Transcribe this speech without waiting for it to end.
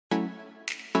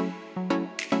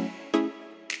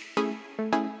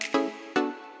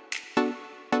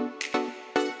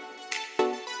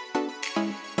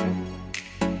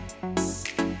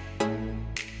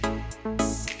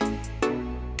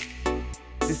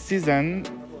season,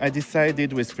 I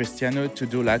decided with Cristiano to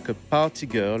do like a party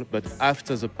girl, but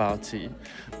after the party.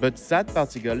 But that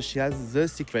party girl, she has the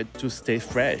secret to stay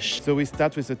fresh. So we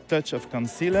start with a touch of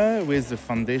concealer, with the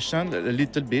foundation, a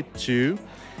little bit too.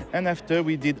 And after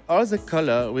we did all the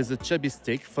color with the chubby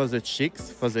stick for the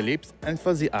cheeks, for the lips, and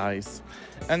for the eyes.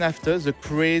 And after the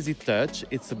crazy touch,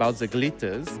 it's about the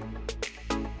glitters.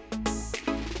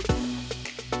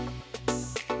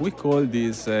 We call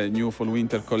this new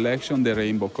fall-winter collection the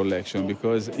Rainbow Collection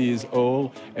because it is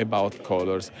all about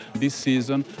colors. This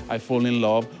season, I fall in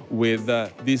love with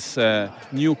this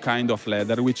new kind of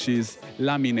leather, which is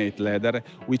laminate leather,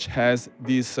 which has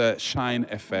this shine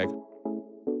effect.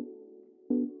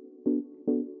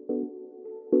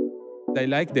 I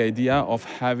like the idea of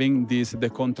having this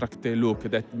décontracté look.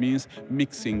 That means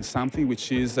mixing something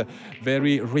which is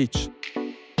very rich.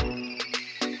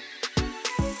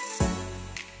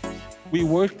 We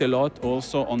worked a lot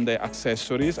also on the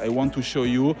accessories. I want to show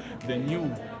you the new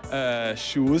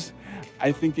shoes.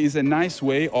 I think it's a nice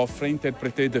way of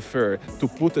reinterpreting the fur, to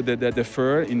put the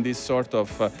fur in this sort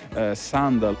of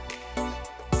sandal.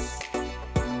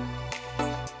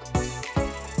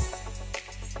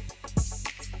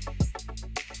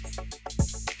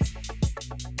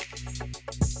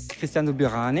 Cristiano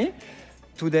Burani.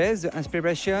 Today, the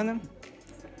inspiration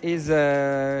is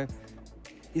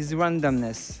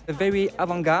randomness. Very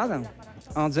avant-garde,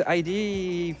 and the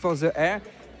idea for the hair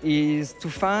is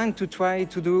to try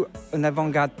to do an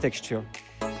avant-garde texture.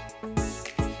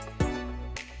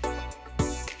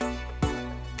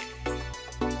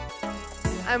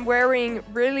 I'm wearing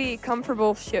really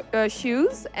comfortable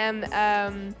shoes and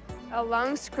a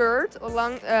long skirt, a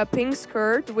long pink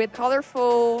skirt with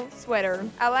colorful sweater.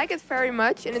 I like it very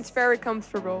much and it's very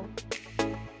comfortable.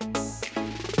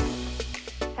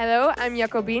 Hello, I'm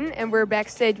Jacobine and we're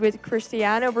backstage with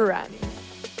Cristiano Burani.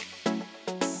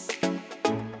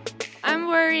 I'm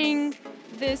wearing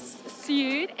this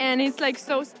suit and it's like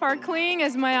so sparkling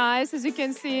as my eyes, as you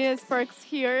can see, it sparks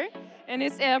here and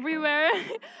it's everywhere.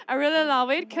 I really love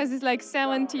it because it's like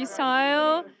 70s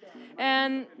style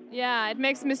and yeah, it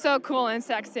makes me so cool and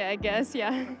sexy, I guess,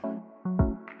 yeah.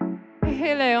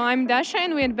 Hello, I'm Dasha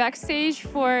and we're backstage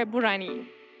for Burani.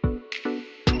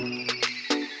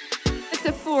 It's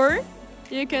a fur,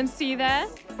 you can see that.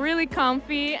 Really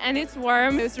comfy and it's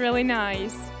warm, it's really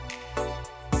nice.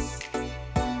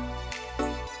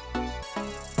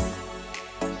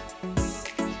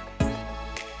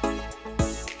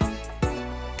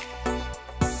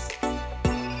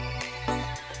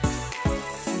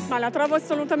 Ma la trovo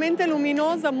assolutamente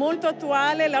luminosa, molto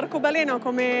attuale. L'arcobaleno,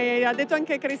 come ha detto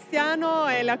anche Cristiano,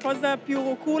 è la cosa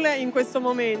più cool in questo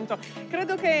momento.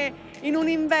 Credo che in un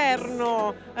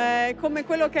inverno come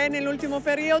quello che è nell'ultimo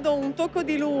periodo, un tocco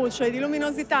di luce, di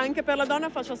luminosità anche per la donna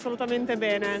faccia assolutamente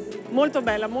bene. Molto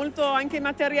bella, molto anche i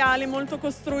materiali, molto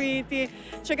costruiti.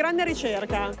 C'è grande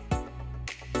ricerca.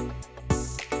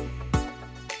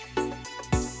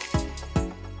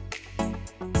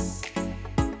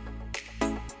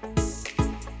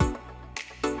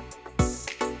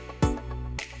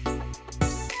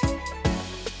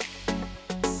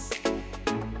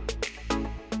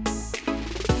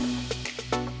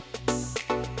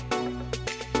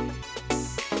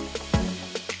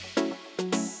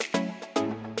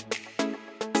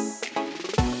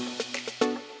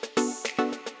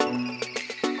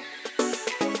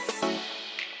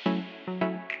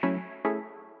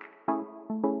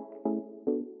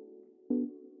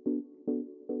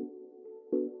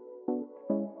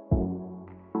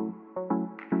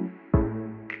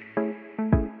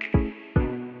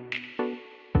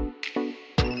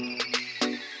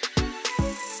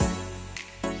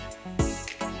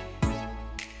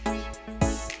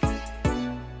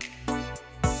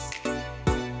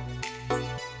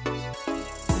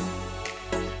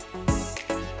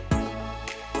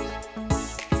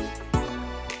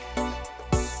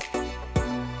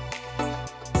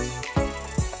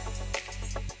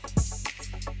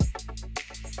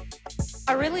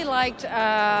 I really liked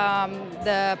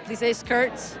the plissé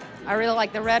skirts. I really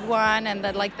like the red one and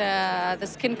the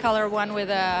skin color one with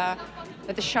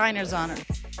the shiners on it.